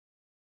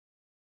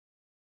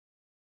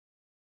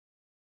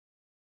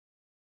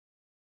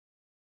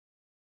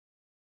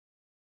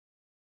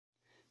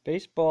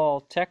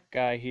Baseball tech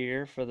guy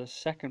here for the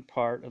second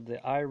part of the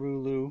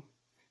iRULU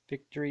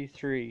Victory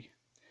 3.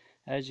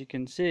 As you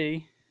can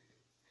see,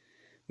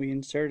 we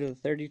inserted a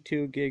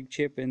 32 gig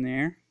chip in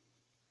there.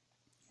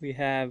 We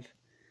have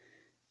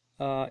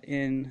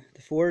in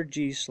the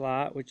 4G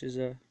slot, which is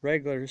a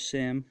regular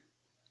SIM,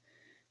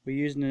 we're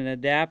using an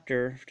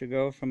adapter to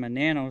go from a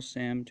nano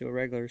SIM to a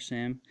regular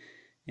SIM.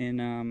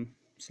 In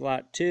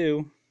slot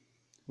 2,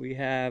 we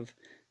have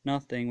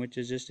nothing, which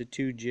is just a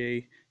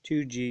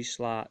 2G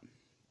slot.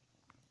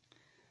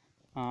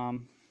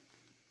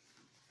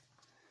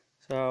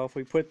 So if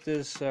we put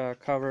this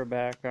cover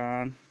back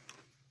on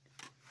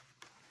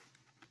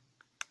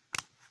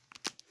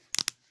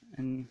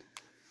and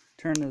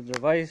turn the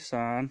device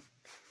on,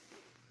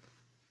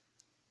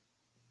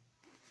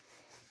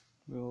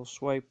 we'll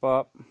swipe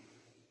up,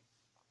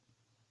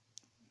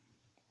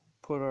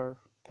 put our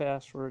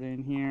password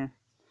in here,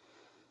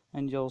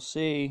 and you'll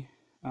see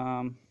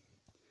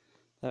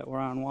that we're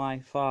on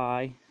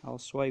Wi-Fi. I'll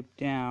swipe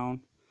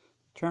down,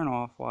 turn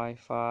off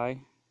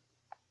Wi-Fi,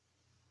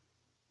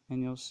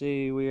 and you'll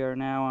see we are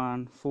now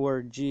on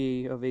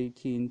 4G of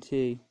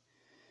AT&T.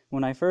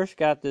 When I first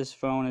got this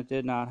phone, it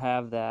did not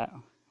have that.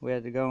 We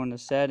had to go into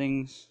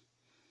settings.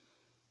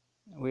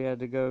 We had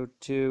to go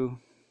to,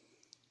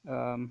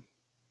 let's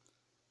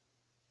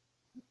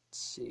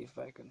see if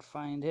I can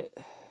find it.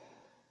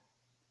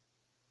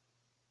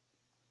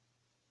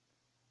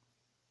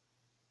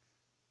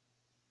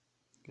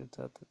 It's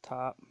at the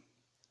top.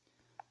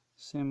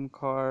 SIM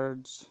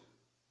cards.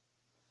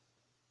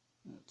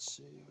 Let's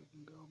see, we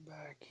can go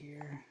back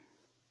here.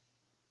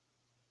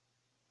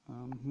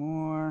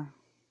 More.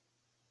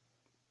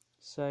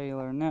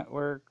 Cellular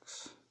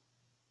networks.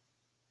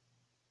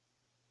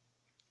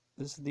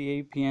 This is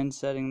the APN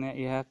setting that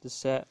you have to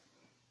set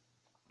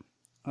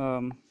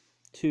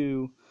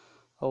to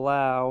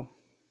allow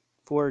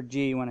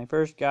 4G. When I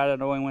first got it,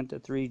 it only went to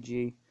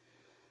 3G.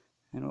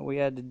 And what we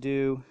had to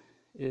do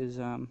is,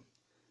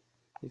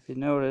 if you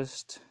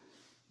noticed,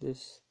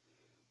 this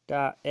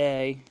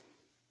 .A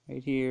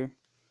right here,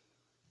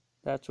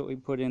 that's what we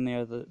put in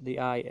there, the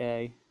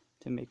IA,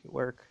 to make it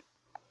work.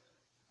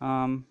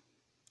 The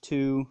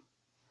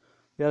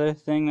other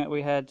thing that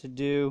we had to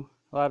do,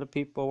 a lot of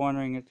people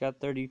wondering, it's got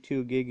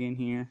 32 gig in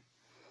here,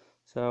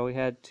 so we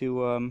had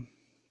to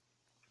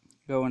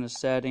go into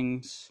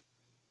settings.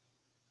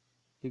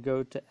 You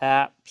go to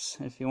apps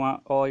if you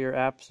want all your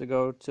apps to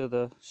go to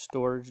the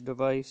storage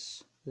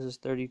device. This is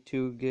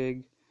 32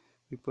 gig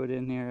we put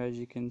in here, as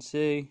you can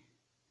see.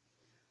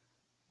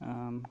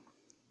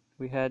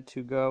 We had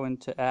to go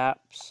into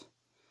apps,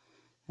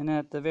 and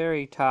at the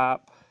very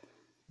top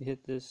you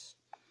hit this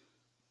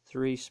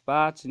 3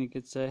 spots, and you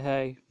could say,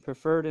 hey,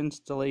 preferred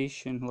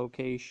installation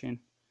location,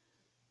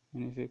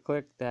 and if you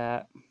click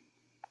that,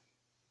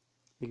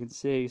 you can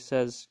see it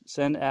says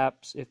send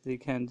apps if they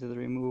can to the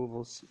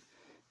removable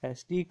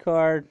SD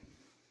card.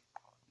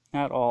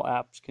 Not all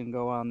apps can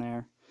go on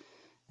there.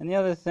 And the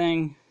other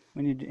thing,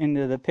 when you're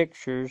into the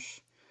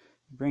pictures,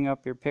 bring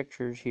up your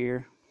pictures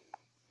here,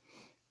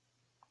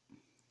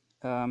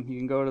 you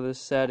can go to the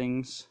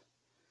settings,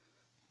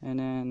 and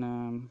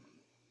then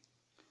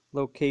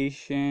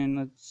location,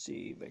 let's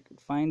see if I can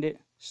find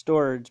it,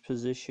 storage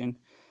position,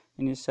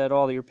 and you set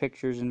all your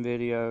pictures and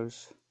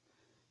videos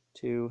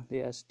to the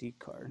SD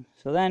card.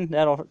 So then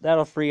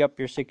that'll free up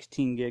your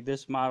 16 gig.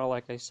 This model,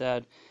 like I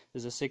said,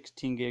 is a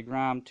 16 gig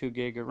ROM, 2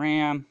 gig of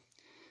RAM.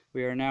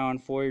 We are now on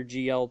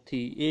 4G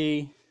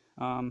LTE.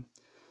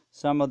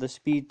 Some of the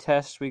speed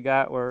tests we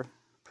got were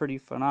pretty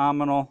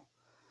phenomenal.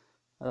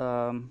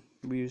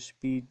 We use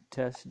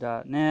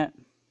speedtest.net.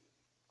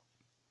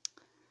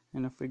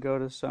 And if we go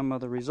to some of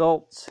the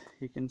results,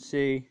 you can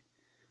see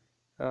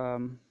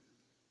the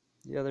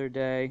other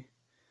day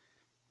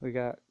we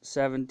got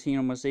 17,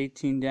 almost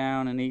 18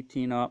 down and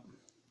 18 up.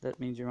 That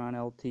means you're on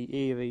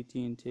LTE of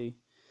AT&T.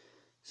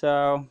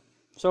 So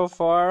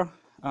far,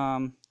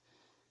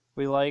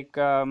 we like,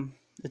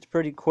 it's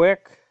pretty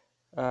quick,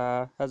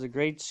 has a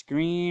great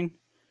screen,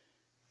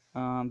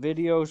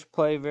 videos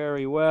play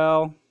very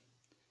well.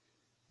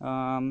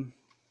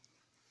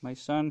 My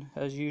son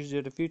has used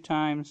it a few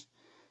times,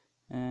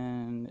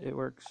 and it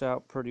works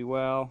out pretty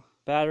well.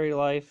 Battery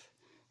life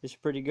is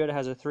pretty good. It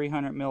has a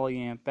 300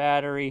 milliamp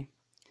battery,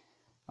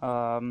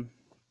 and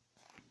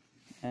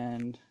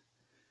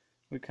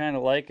we kind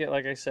of like it.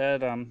 Like I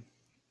said,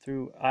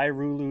 through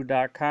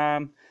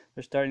iRULU.com,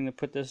 they're starting to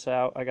put this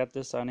out. I got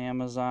this on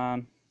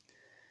Amazon.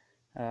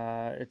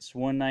 It's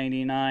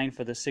 $199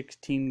 for the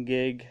 16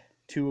 gig,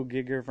 2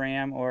 gig of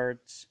RAM, or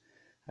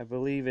I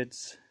believe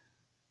it's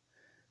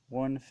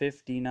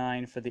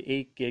 $159 for the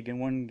 8 gig and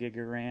 1 gig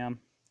of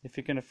RAM. If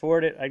you can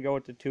afford it, I go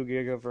with the 2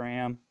 gig of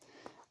RAM.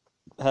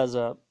 It has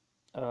a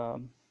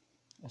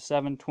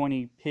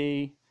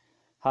 720p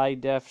high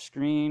def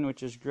screen,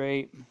 which is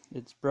great.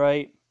 It's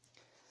bright.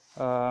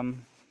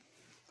 Some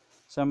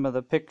of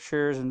the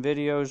pictures and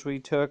videos we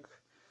took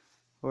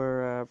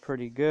were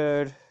pretty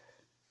good.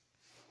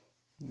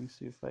 Let me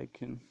see if I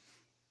can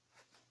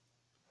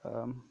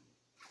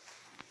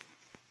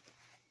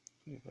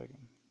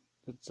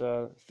it's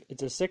a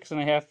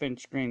 6.5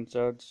 inch screen,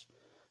 so it's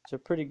a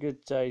pretty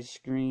good size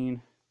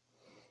screen.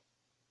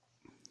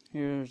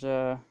 Here's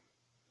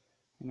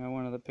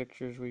one of the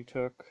pictures we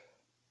took.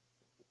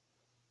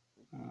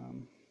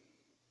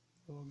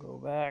 We'll go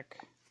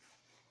back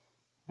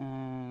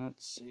and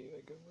let's see if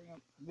I can bring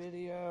up the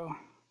video.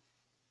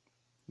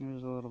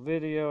 Here's a little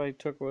video I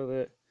took with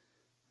it.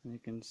 You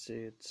can see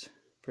it's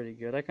pretty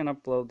good. I can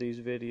upload these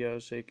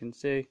videos so you can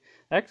see.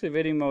 Actually,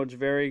 video mode's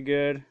very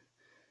good.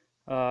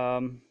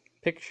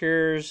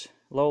 Pictures,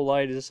 low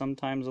light is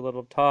sometimes a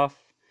little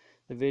tough.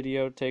 The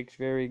video takes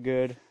very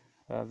good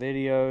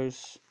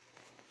videos.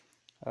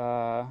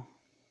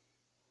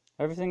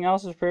 Everything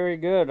else is very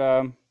good.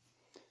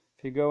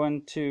 If you go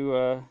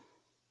into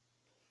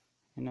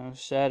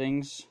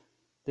settings,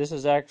 this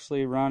is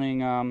actually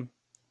running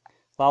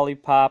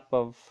lollipop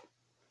of.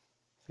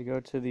 If you go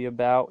to the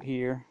about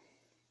here,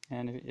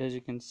 and as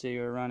you can see,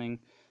 we're running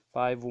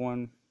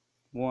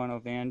 5.1.1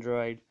 of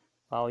Android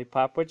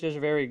lollipop, which is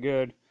very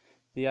good.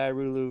 The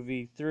iRULU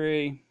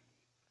V3.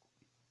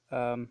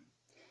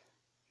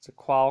 It's a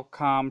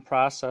Qualcomm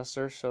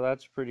processor, so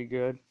that's pretty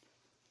good.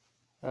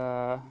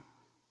 I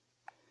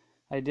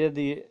did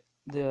the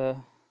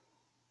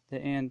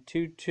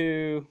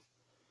AT&T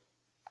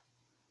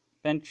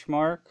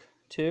benchmark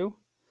too,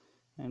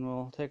 and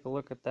we'll take a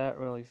look at that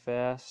really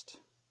fast.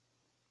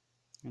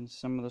 And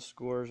some of the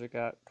scores, it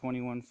got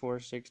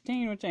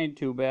 21.416, which ain't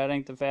too bad.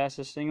 Ain't the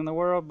fastest thing in the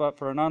world, but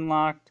for an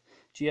unlocked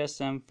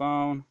GSM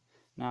phone,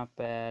 not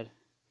bad.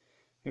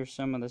 Here's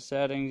some of the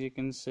settings you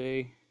can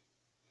see.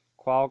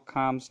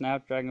 Qualcomm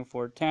Snapdragon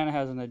 410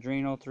 has an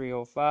Adreno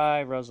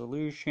 305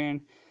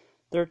 resolution,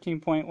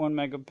 13.1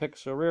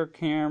 megapixel rear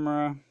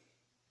camera,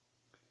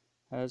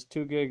 has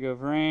 2 gig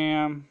of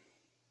RAM,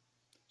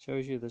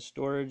 shows you the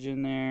storage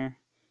in there.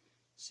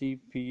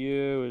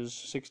 CPU is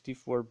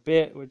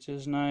 64-bit, which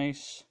is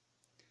nice.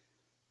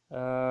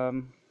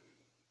 It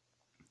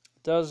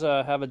does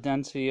have a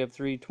density of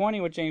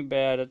 320, which ain't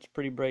bad. It's a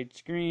pretty bright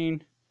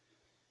screen.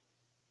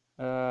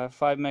 5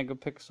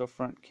 megapixel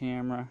front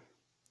camera.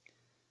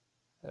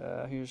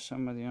 Here's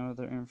some of the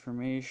other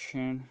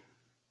information.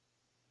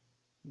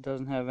 It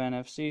doesn't have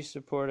NFC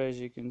support, as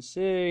you can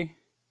see.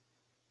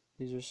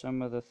 These are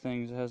some of the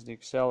things. It has the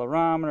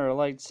accelerometer, a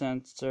light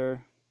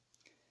sensor,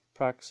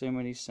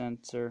 proximity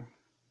sensor,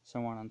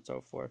 so on and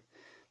so forth.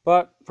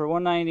 But for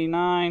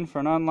 $199 for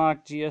an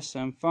unlocked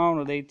GSM phone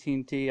with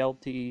AT&T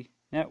LTE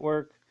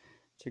network,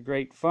 it's a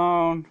great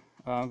phone.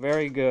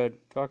 Very good.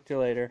 Talk to you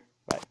later.